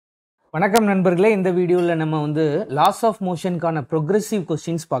வணக்கம் நண்பர்களே, இந்த வீடியோவில் நம்ம வந்து லாஸ் ஆஃப் மோஷனுக்கான ப்ரொக்ரெசிவ்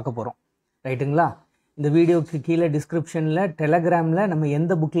கொஸ்டின்ஸ் பார்க்க போகிறோம். ரைட்டுங்களா? இந்த வீடியோக்கு கீழே டிஸ்கிரிப்ஷனில் டெலகிராமில் நம்ம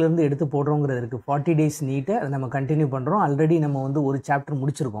எந்த புக்கிலேருந்து எடுத்து போடுறோங்கிறது இருக்குது. 40 days நீட்டை அதை நம்ம கண்டினியூ பண்ணுறோம். ஆல்ரெடி நம்ம வந்து ஒரு சாப்டர்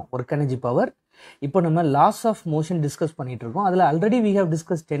முடிச்சிருக்கோம், ஒர்க் எனர்ஜி பவர். இப்போ நம்ம லாஸ் ஆஃப் மோஷன் டிஸ்கஸ் பண்ணிட்டு இருக்கோம். அதில் already we have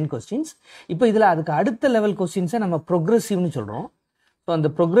discuss 10 questions. இப்போ இதில் அதுக்கு அடுத்த லெவல் கொஸ்டின்ஸை நம்ம ப்ரொக்ரெசிவ்னு சொல்கிறோம். ஸோ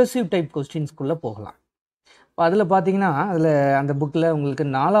அந்த ப்ரொக்ரெசிவ் டைப் கொஸ்டின்ஸ்குள்ளே போகலாம். இப்போ அதில் பார்த்தீங்கன்னா அந்த புக்கில் உங்களுக்கு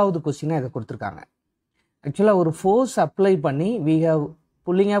 4வது கொஸ்டினாக இதை கொடுத்துருக்காங்க. ஆக்சுவலாக ஒரு ஃபோர்ஸ் அப்ளை பண்ணி we have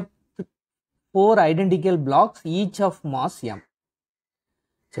pulling up 4 identical blocks each of mass M.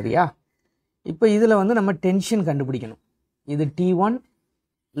 சரியா? இப்போ இதில் வந்து நம்ம டென்ஷன் கண்டுபிடிக்கணும். இது T1,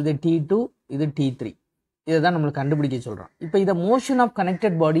 இது T2, இது T3. இதை தான் நம்மளுக்கு கண்டுபிடிக்க சொல்கிறோம். இப்போ இதை மோஷன் ஆஃப்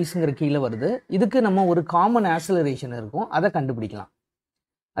கனெக்டட் பாடிஸுங்கிற கீழே வருது. இதுக்கு நம்ம ஒரு காமன் ஆக்சலரேஷன் இருக்கும், அதை கண்டுபிடிக்கலாம்.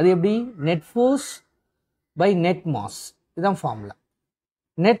 அது எப்படி? Net force by net mass. இதுதான் ஃபார்முலா.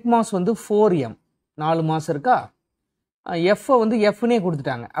 நெட் மாஸ் வந்து 4m, 4 மாஸ் இருக்கா. எஃப்ஐ வந்து எஃப்னே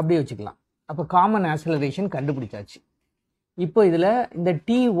கொடுத்துட்டாங்க, அப்படியே வச்சுக்கலாம். அப்போ காமன் ஆக்சலரேஷன் கண்டுபிடிச்சாச்சு. இப்போ இதில் இந்த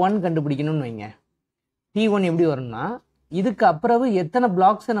T1 கண்டுபிடிக்கணும்னு வைங்க. T1 எப்படி வரும்னா, இதுக்கு அப்புறம் எத்தனை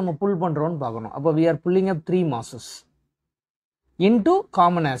பிளாக்ஸை நம்ம புல் பண்ணுறோன்னு பார்க்கணும். அப்போ we are pulling up 3 masses into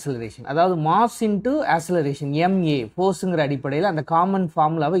common acceleration, அதாவது மாஸ் இன்டூ ஆக்சலரேஷன் MA ஃபோர்ஸுங்கிற அடிப்படையில் அந்த காமன்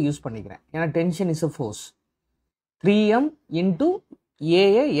ஃபார்முலாவை யூஸ் பண்ணிக்கிறேன். ஏன்னா tension is a force. 3m into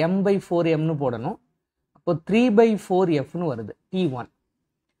AI m/4mனு போடணும். அப்போ 3/4fனு வருது T1.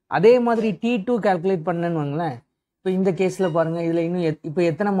 அதே மாதிரி T2 கால்குலேட் பண்ணேன்னு வாங்களேன். இப்போ இந்த கேஸில் பாருங்கள், இதில் இன்னும் இப்போ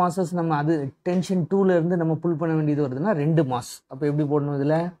எத்தனை மாசஸ் நம்ம அது டென்ஷன் 2லேருந்து நம்ம புல் பண்ண வேண்டியது வருதுன்னா 2 மாஸ். அப்போ எப்படி போடணும்?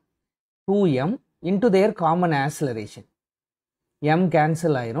 இதில் 2m இன்டூ தேர் காமன் ஆக்சலரேஷன். m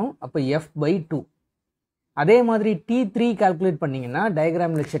கேன்சல் ஆயிரும். அப்போ f/2. அதே மாதிரி T3 கால்குலேட் பண்ணிங்கன்னா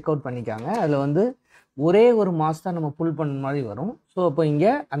டயக்ராமில் செக் அவுட் பண்ணிக்காங்க. அதில் வந்து ஒரே ஒரு மாஸ் தான் நம்ம புல் பண்ண மாதிரி வரும். ஸோ அப்போ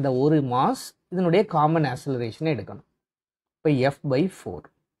இங்கே அந்த ஒரு மாஸ் இதனுடைய காமன் ஆக்சலரேஷனை எடுக்கணும். இப்போ f/4.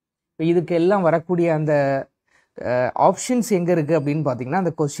 இப்போ இதுக்கு எல்லாம் வரக்கூடிய அந்த ஆப்ஷன்ஸ் எங்கே இருக்குது அப்படின்னு பார்த்தீங்கன்னா,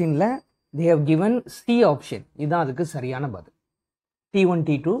 அந்த கொஸ்டினில் they have given C option. இதுதான் அதுக்கு சரியான பதில். T1,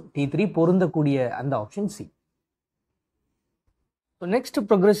 T2, T3 பொருந்தக்கூடிய அந்த option C. So next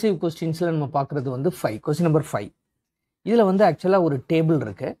progressive கொஸ்டின்ஸில் நம்ம பார்க்குறது வந்து 5. Question number 5. இதில் வந்து ஆக்சுவலாக ஒரு டேபிள்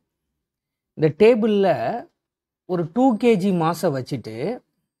இருக்குது. இந்த டேபிளில் ஒரு 2 kg மாஸை வச்சுட்டு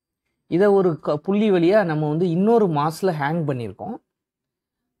இதை ஒரு புள்ளி வழியாக நம்ம வந்து இன்னொரு மாஸில் ஹேங் பண்ணியிருக்கோம்.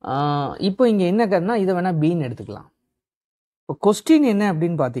 இப்போ இங்கே என்ன கருதுனா, இதை வேணால் பீன்னு எடுத்துக்கலாம். இப்போ கொஸ்டின் என்ன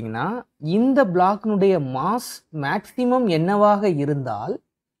அப்படின்னு பார்த்தீங்கன்னா, இந்த பிளாக்னுடைய மாஸ் மேக்சிமம் என்னவாக இருந்தால்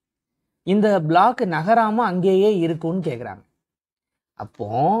இந்த பிளாக் நகராமல் அங்கேயே இருக்கும்னு கேட்குறாங்க. அப்போ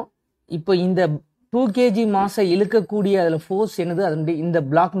இப்போ இந்த 2 kg மாஸை இழுக்கக்கூடிய அதில் ஃபோர்ஸ் என்னது? அதனுடைய இந்த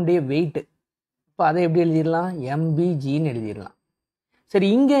பிளாக்னுடைய வெயிட்டு. இப்போ அதை எப்படி எழுதிடலாம்? MBGன்னு எழுதிடலாம். சரி,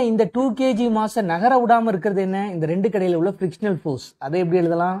 இங்கே இந்த 2 kg மாஸை நகர விடாமல் இருக்கிறது என்ன? இந்த ரெண்டு கடையில் உள்ள ஃப்ரிக்ஷனல் ஃபோர்ஸ். அதை எப்படி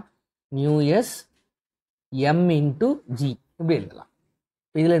எழுதலாம்? µs m/g இப்படி எழுதலாம்.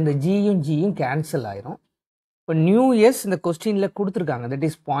 இதில் இந்த ஜியும் ஜியும் கேன்சல் ஆயிரும். இப்போ µs இந்த கொஸ்டினில் கொடுத்துருக்காங்க, தட்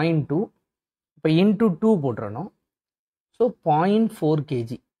இஸ் 0.2. இப்போ இன்டூ 2 போட்டுறணும். So 0.4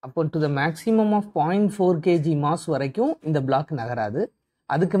 kg. அப்போ to the maximum of 0.4 kg mass வரைக்கும் இந்த பிளாக் நகராது.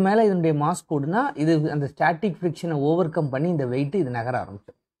 அதுக்கு மேலே இதனுடைய மாஸ் கூடுனா இது அந்த ஸ்டாட்டிக் ஃப்ரிக்ஷனை ஓவர் கம் பண்ணி இந்த வெயிட்டு இது நகர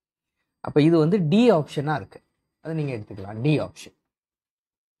ஆரம்பிச்சிடும். அப்போ இது வந்து டி ஆப்ஷனாக இருக்குது, அதை நீங்கள் எடுத்துக்கலாம், D option.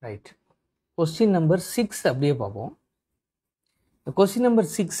 Right. Question number 6 அப்படியே பார்ப்போம். இந்த கொஸ்டின் நம்பர்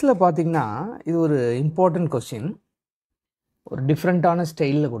 6ல் பார்த்தீங்கன்னா, இது ஒரு இம்பார்ட்டன்ட் கொஸ்டின். ஒரு டிஃப்ரெண்ட்டான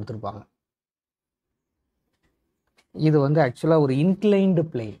ஸ்டைலில் கொடுத்துருப்பாங்க. இது வந்து ஆக்சுவலாக ஒரு இன்க்ளைன்டு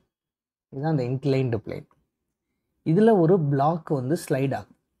பிளேன். இதுதான் அந்த இன்க்ளைன்டு பிளேன். இதில் ஒரு பிளாக் வந்து ஸ்லைட்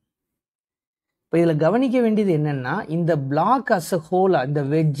ஆகும். இப்போ இதில் கவனிக்க வேண்டியது என்னென்னா, இந்த பிளாக் அஸ் அ ஹோல், இந்த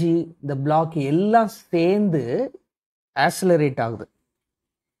வெஜ்ஜு, இந்த பிளாக் எல்லாம் சேர்ந்து ஆக்சலரேட் ஆகுது.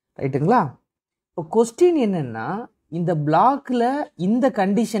 ரைட்டுங்களா? இப்போ கொஸ்டின் என்னென்னா, இந்த பிளாக்கில் இந்த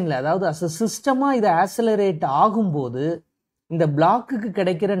கண்டிஷனில், அதாவது அஸ் அ சிஸ்டமாக இது ஆக்சலரேட் ஆகும்போது இந்த பிளாக்குக்கு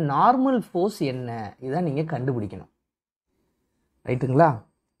கிடைக்கிற நார்மல் ஃபோர்ஸ் என்ன? இதை நீங்கள் கண்டுபிடிக்கணும். ரைட்டுங்களா?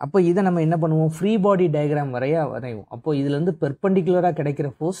 அப்போ இதை நம்ம என்ன பண்ணுவோம்? ஃப்ரீ பாடி டயக்ராம் வரைவோம். அப்போது இதுலேருந்து பெர்பெண்டிகுலராக கிடைக்கிற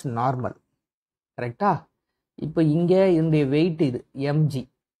ஃபோர்ஸ் நார்மல். கரெக்டா? இப்போ இங்கே இதனுடைய வெயிட் இது mg.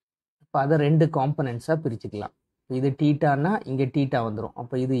 இப்போ அதை 2 காம்பனன்ட்ஸாக பிரிச்சுக்கலாம். இது டீட்டானா இங்கே டீட்டா வந்துடும்.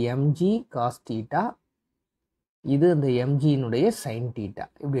 அப்போ இது mg cos தீட்டா, இது இந்த mgனுடைய sin தீட்டா,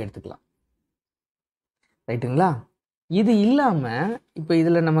 இப்படி எடுத்துக்கலாம். ரைட்டுங்களா? இது இல்லாமல் இப்போ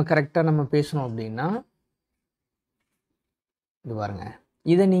இதில் நம்ம கரெக்டாக நம்ம பேசணும் அப்படின்னா, இது பாருங்க,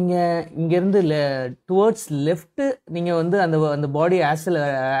 இதை நீங்கள் இங்கேருந்து டுவர்ட்ஸ் லெஃப்ட்டு நீங்கள் வந்து அந்த பாடி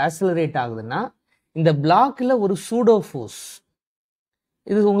ஆக்சலரேட் ஆகுதுன்னா இந்த பிளாக்கில் ஒரு சூடோ ஃபோர்ஸ்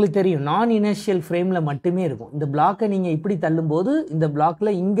இது உங்களுக்கு தெரியும், நான் இனர்ஷியல் ஃப்ரேமில் மட்டுமே இருக்கும். இந்த பிளாக்கை நீங்கள் இப்படி தள்ளும்போது இந்த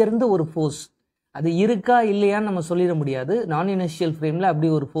பிளாக்கில் இங்கேருந்து ஒரு ஃபோர்ஸ் அது இருக்கா இல்லையான்னு நம்ம சொல்லிட முடியாது. நான் இனர்ஷியல் ஃப்ரேமில் அப்படி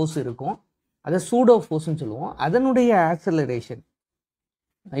ஒரு ஃபோர்ஸ் இருக்கும், அதை சூடோ ஃபோர்ஸ்ன்னு சொல்லுவோம். அதனுடைய ஆக்சலரேஷன்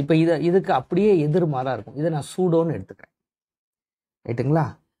இப்போ இதுக்கு அப்படியே எதிர்மாறாக இருக்கும். இதை நான் சூடோன்னு எடுத்துக்கிறேன். ரைட்டுங்களா?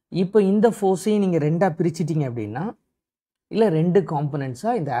 இப்போ இந்த ஃபோர்ஸையும் நீங்கள் ரெண்டாக பிரிச்சிட்டிங்க அப்படின்னா, இல்லை 2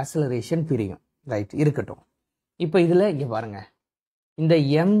 காம்பனன்ட்ஸாக இந்த ஆக்சலரேஷன் பிரியும். ரைட், இருக்கட்டும். இப்போ இதில் இங்கே பாருங்கள், இந்த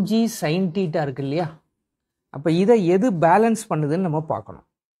mg sin θ இருக்கு இல்லையா? அப்போ இதை எது பேலன்ஸ் பண்ணுதுன்னு நம்ம பார்க்கணும்.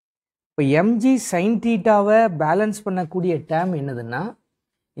 இப்போ mg sin θவை பேலன்ஸ் பண்ணக்கூடிய டேம் என்னதுன்னா,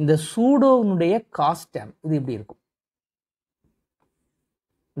 இந்த சூடோனுடைய காஸ் டேம். இது இப்படி இருக்கும்,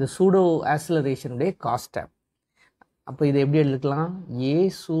 இந்த சூடோ ஆக்சலரேஷனுடைய காஸ் டேம். அப்போ இதை எப்படி எழுதிக்கலாம்? a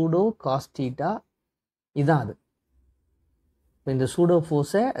சூடோ காஸ் θ, இதுதான் அது. இப்போ இந்த சூடோ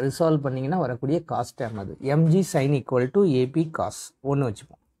ஃபோர்ஸை ரிசால்வ் பண்ணிங்கன்னா வரக்கூடிய காஸ் டேம் அது mg sin = ap cos 1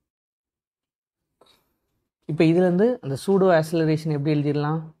 வச்சுப்போம். இப்போ இதுலேருந்து அந்த சூடோ ஆக்சலரேஷன் எப்படி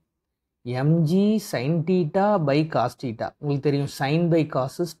எழுதிடலாம்? mg sin θ by cos θ. உங்களுக்கு தெரியும் sin by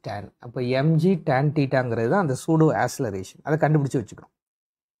cos is tan. அப்போ mg tan θங்கிறது தான் அந்த சூடோ ஆக்சலரேஷன். அதை கண்டுபிடிச்சி வச்சுக்கிறோம்.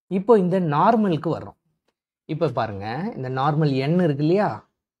 இப்போ இந்த நார்மலுக்கு வர்றோம். இப்போ பாருங்கள், இந்த நார்மல் n இருக்கு இல்லையா?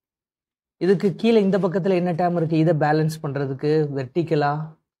 இதுக்கு கீழே இந்த பக்கத்தில் என்ன டேம் இருக்குது? இதை பேலன்ஸ் பண்ணுறதுக்கு வெர்டிக்கலாக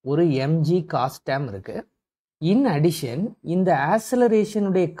ஒரு mg cos டேம் இருக்குது. இன் அடிஷன் இந்த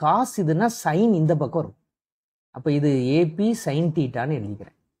ஆக்சலரேஷனுடைய காஸ் இதுனா சைன் இந்த பக்கம் இருக்கும். அப்போ இது AP sin θன்னு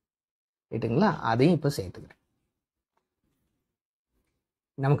எழுதிக்கிறேன். ரைட்டுங்களா? அதையும் இப்போ சேர்த்துக்கிறேன்.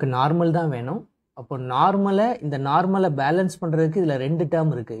 நமக்கு நார்மல் தான் வேணும். அப்போ இந்த நார்மலை பேலன்ஸ் பண்ணுறதுக்கு இதில் 2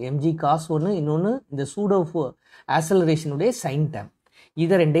 டேர்ம் இருக்குது. mg cos 1, இன்னொன்று இந்த சூடோ ஆக்சலரேஷனுடைய சைன் டேம்.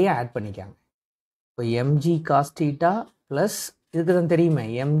 இதை ரெண்டையும் ஆட் பண்ணிக்காங்க. இப்போ mg cos θ ப்ளஸ் இதுக்கு தான் தெரியுமே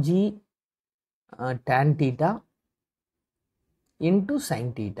mg tan θ இன்ட்டு sin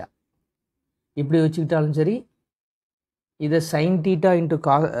θ. இப்படி வச்சுக்கிட்டாலும் சரி, இதை sin θ இன்ட்டு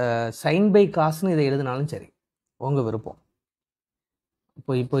sin பை காஸ்ன்னு இதை எழுதினாலும் சரி, உங்கள் விருப்பம்.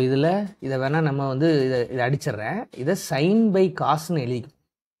 இப்போ இதில் இதை வேணால் நம்ம இதை அடிச்சிட்றேன். இதை sin பை காஸ்ன்னு எழுதிக்கும்.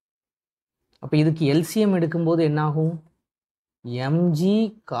 அப்போ இதுக்கு எல்சிஎம் எடுக்கும்போது என்னாகும்? mg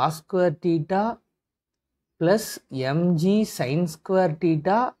cos square θ plus mg sin square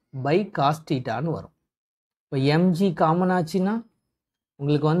θ by cos θன்னு வரும். இப்போ mg காமன் ஆச்சுன்னா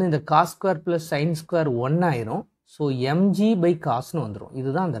உங்களுக்கு இந்த cos square plus sine square 1 ஆயிரும். ஸோ mg பை காஸ்ன்னு வந்துடும்.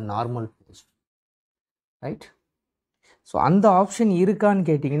 இதுதான் அந்த நார்மல் ஃபோர்ஸ். ரைட்? ஸோ அந்த ஆப்ஷன் இருக்கான்னு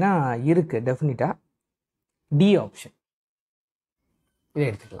கேட்டிங்கன்னா இருக்குது, டெஃபினட்டாக. டி ஆப்ஷன் இதை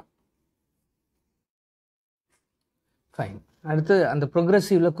எடுத்துக்கலாம். ஃபைன். அடுத்து அந்த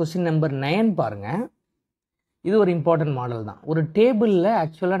ப்ரொக்ரெசிவில் கொஸ்டின் நம்பர் 9 பாருங்கள். இது ஒரு இம்பார்ட்டன்ட் மாடல் தான். ஒரு டேபிளில்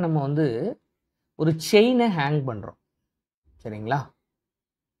ஆக்சுவலாக நம்ம ஒரு செயினை ஹேங் பண்ணுறோம். சரிங்களா?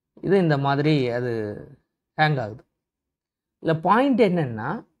 இது இந்த மாதிரி அது ஹேங் ஆகுது. இல்லை பாயிண்ட் என்னென்னா,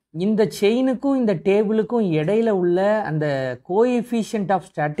 இந்த செயினுக்கும் இந்த டேபிளுக்கும் இடையில உள்ள அந்த கோஎஃபிஷியன்ட் ஆஃப்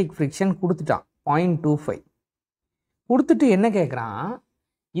ஸ்டாட்டிக் ஃப்ரிக்ஷன் கொடுத்துட்டான் 0.25. கொடுத்துட்டு என்ன கேட்குறான்?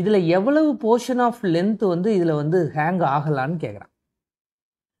 இதில் எவ்வளவு போர்ஷன் ஆஃப் லென்த் இதில் ஹேங் ஆகலான்னு கேட்குறான்.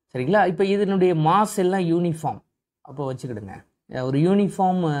 சரிங்களா? இப்போ இதனுடைய மாஸ் எல்லாம் யூனிஃபார்ம். அப்போ வச்சுக்கிடுங்க, ஒரு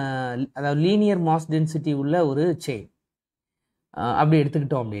யூனிஃபார்ம், அதாவது லீனியர் மாஸ் டென்சிட்டி உள்ள ஒரு செயின் அப்படி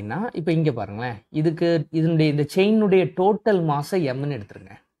எடுத்துக்கிட்டோம் அப்படின்னா, இப்போ இங்கே பாருங்களேன், இந்த செயினுடைய டோட்டல் மாஸை எம்னு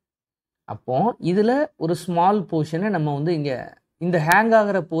எடுத்துருங்க. அப்போது இதில் ஒரு ஸ்மால் போர்ஷனை நம்ம இங்கே இந்த ஹேங்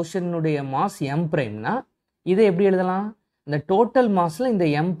ஆகிற போர்ஷனுடைய மாஸ் எம் ப்ரைம்னா, இதை எப்படி எழுதலாம்? இந்த டோட்டல் மாஸில் இந்த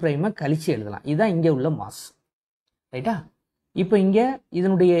எம் ப்ரைமை கழித்து எழுதலாம். இதுதான் இங்கே உள்ள மாஸ். ரைட்டா? இப்போ இங்கே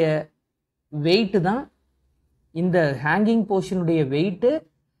இதனுடைய வெயிட்டு தான், இந்த ஹேங்கிங் போர்ஷனுடைய வெயிட்டு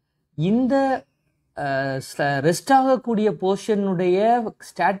இந்த ரெஸ்ட் ஆகக்கூடிய போர்ஷனுடைய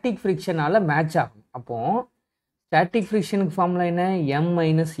ஸ்டாட்டிக் ஃப்ரிக்ஷனால் மேட்ச் ஆகும். அப்போது ஸ்டாட்டிக் ஃப்ரிக்ஷனுக்கு ஃபார்முலா என்ன? M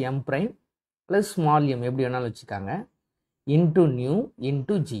minus M prime plus small M, எப்படி வேணாலும் வச்சுக்காங்க, இன்ட்டு நியூ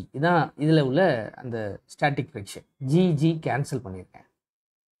இன்ட்டு ஜி. இதுதான் இதில் உள்ள அந்த ஸ்டாட்டிக் ஃப்ரிக்ஷன். ஜி கேன்சல் பண்ணியிருக்கேன்.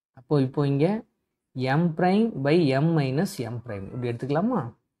 இப்போ இங்கே m prime by m minus m prime இப்படி எடுத்துக்கலாமா?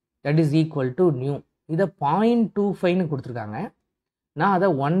 that is equal to new. இதை 0.25ன்னு கொடுத்துருக்காங்க. நான் அதை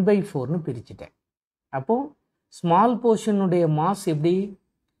 1/4ன்னு பிரிச்சுட்டேன். அப்போது ஸ்மால் போர்ஷனுடைய மாஸ் எப்படி?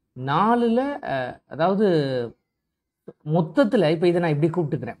 4ல், அதாவது மொத்தத்தில், இப்போ இதை நான் இப்படி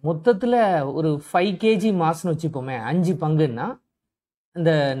கூப்பிட்டுக்கிறேன், மொத்தத்தில் ஒரு 5 kg மாஸ்ன்னு வச்சுப்போமே, 5 பங்குன்னா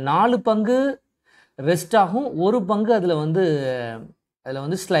இந்த 4 பங்கு ரெஸ்ட் ஆகும், ஒரு பங்கு அதில்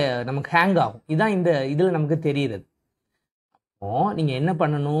நமக்கு ஹேங் ஆகும். இதுதான் இந்த இதில் நமக்கு தெரிகிறது. அப்போது நீங்கள் என்ன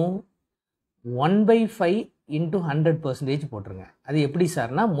பண்ணணும்? 1/5 × 100% போட்டுருங்க. அது எப்படி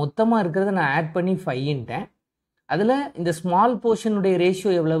சார்னா, மொத்தமாக இருக்கிறத நான் ஆட் பண்ணி 5ன்ட்டேன், அதில் இந்த ஸ்மால் போர்ஷனுடைய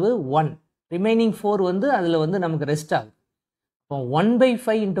ரேஷியோ எவ்வளவு 1, ரிமைனிங் 4 வந்து அதில் வந்து நமக்கு ரெஸ்ட் ஆகுது. இப்போ 1/5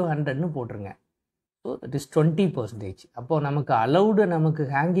 × 100ன்னு போட்டுருங்க. So that is 20%. அப்போது நமக்கு அலௌடு நமக்கு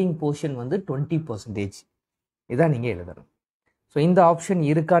ஹேங்கிங் போர்ஷன் வந்து 20%. இதான் நீங்கள் எழுதணும். ஸோ இந்த ஆப்ஷன்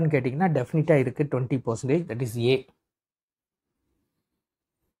இருக்கான்னு கேட்டிங்கன்னா டெஃபினட்டாக இருக்குது, 20%. That is a.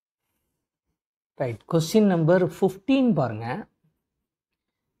 Right, question number 15 பாருங்கள்.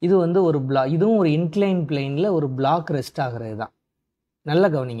 இது வந்து ஒரு இதுவும் ஒரு இன்க்ளைன் பிளேனில் ஒரு பிளாக் ரெஸ்ட் ஆகிறது தான். நல்லா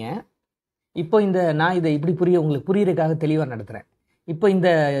கவனிங்க. இப்போ நான் இதை இப்படி உங்களுக்கு புரியறதுக்காக தெளிவாக நடத்துகிறேன். இப்போ இந்த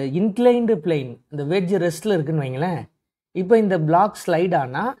இன்க்ளைன்டு பிளேன் இந்த வெட்ஜ் ரெஸ்ட்டில் இருக்குன்னு வைங்களேன். இப்போ இந்த பிளாக் ஸ்லைட்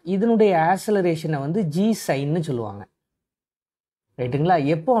ஆனால் இதனுடைய ஆக்சலரேஷனை வந்து ஜி சைன்னு சொல்லுவாங்க. ரைட்டுங்களா?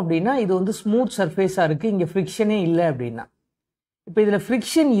 எப்போ அப்படின்னா இது வந்து ஸ்மூத் சர்ஃபேஸாக இருக்குது, இங்கே ஃப்ரிக்ஷனே இல்லை அப்படின்னா. இப்போ இதில்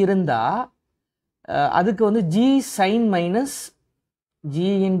ஃப்ரிக்ஷன் இருந்தால் அதுக்கு வந்து G sign minus G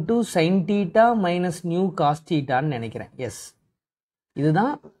into sine theta minus new cos தீட்டான்னு நினைக்கிறேன். எஸ்,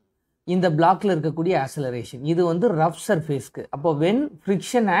 இதுதான் இந்த பிளாக்ல இருக்கக்கூடிய ஆக்சலரேஷன். இது வந்து ரஃப் சர்ஃபேஸ்க்கு. அப்போ வென்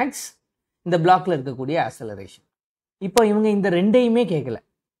ஃப்ரிக்ஷன் ஆக்ட்ஸ் இந்த பிளாக்ல இருக்கக்கூடிய ஆக்சலரேஷன். இப்போ இவங்க இந்த ரெண்டையுமே கேட்கல,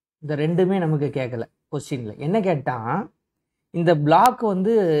 இந்த ரெண்டுமே நமக்கு கேட்கல கொஸ்டின்ல. என்ன கேட்டால் இந்த பிளாக்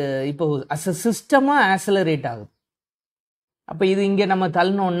வந்து இப்போ அஸ் அ சிஸ்டமாக ஆக்சலரேட் ஆகுது. அப்போ இது இங்கே நம்ம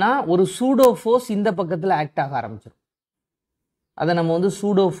தள்ளணும்னா ஒரு சூடோ ஃபோர்ஸ் இந்த பக்கத்தில் ஆக்ட் ஆக ஆரம்பிச்சிடும். அதை நம்ம வந்து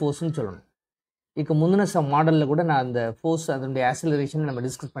சூடோ ஃபோர்ஸ்ன்னு சொல்லணும். இதுக்கு முந்தின மாடலில் கூட நான் அந்த ஃபோர்ஸ் அதனுடைய ஆக்சலரேஷன் நம்ம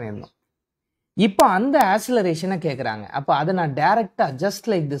டிஸ்கஸ் பண்ணியிருந்தோம். இப்போ அந்த ஆக்சலரேஷனை கேட்குறாங்க. அப்போ அதை நான் டைரெக்டாக ஜஸ்ட்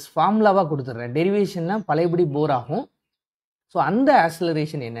லைக் திஸ் ஃபார்முலாவாக கொடுத்துட்றேன். டெரிவேஷன்னா பழையபடி போர் ஆகும். ஸோ அந்த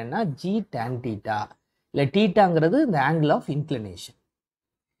ஆக்சலரேஷன் என்னென்னா ஜி டேன் தீட்டா, இல்லை தீட்டாங்கிறது இந்த ஆங்கிள் ஆஃப் இன்க்ளினேஷன்.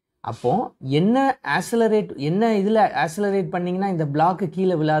 அப்போது என்ன இதில் ஆக்சலரேட் பண்ணிங்கன்னா இந்த பிளாக்கு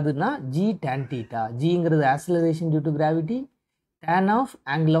கீழே விழாதுன்னா G tan theta. ஜிங்கிறது acceleration due to gravity, tan of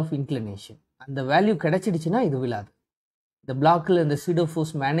angle of inclination. அந்த வேல்யூ கிடைச்சிடுச்சுன்னா இது விழாது. இந்த பிளாக்கில் இந்த சூடோ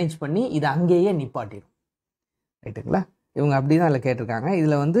ஃபோர்ஸ் மேனேஜ் பண்ணி இதை அங்கேயே நிப்பாட்டிடும். ரைட்டுங்களா? இவங்க அப்படி தான் அதில் கேட்டிருக்காங்க.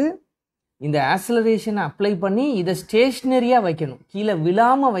 இதில் வந்து இந்த ஆக்சலரேஷனை அப்ளை பண்ணி இதை ஸ்டேஷ்னரியாக வைக்கணும், கீழே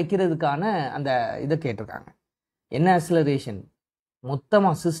விழாமல் வைக்கிறதுக்கான அந்த இதை கேட்டிருக்காங்க. என்ன ஆக்சலரேஷன்?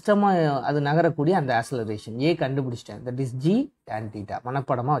 மொத்தமாக சிஸ்டமாக அது நகரக்கூடிய அந்த ஆக்சலரேஷன் ஏ கண்டுபிடிச்சிட்டேன். That is G tan theta.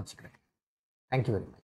 மனப்படமாக வச்சுக்கிறேன். Thank you very much.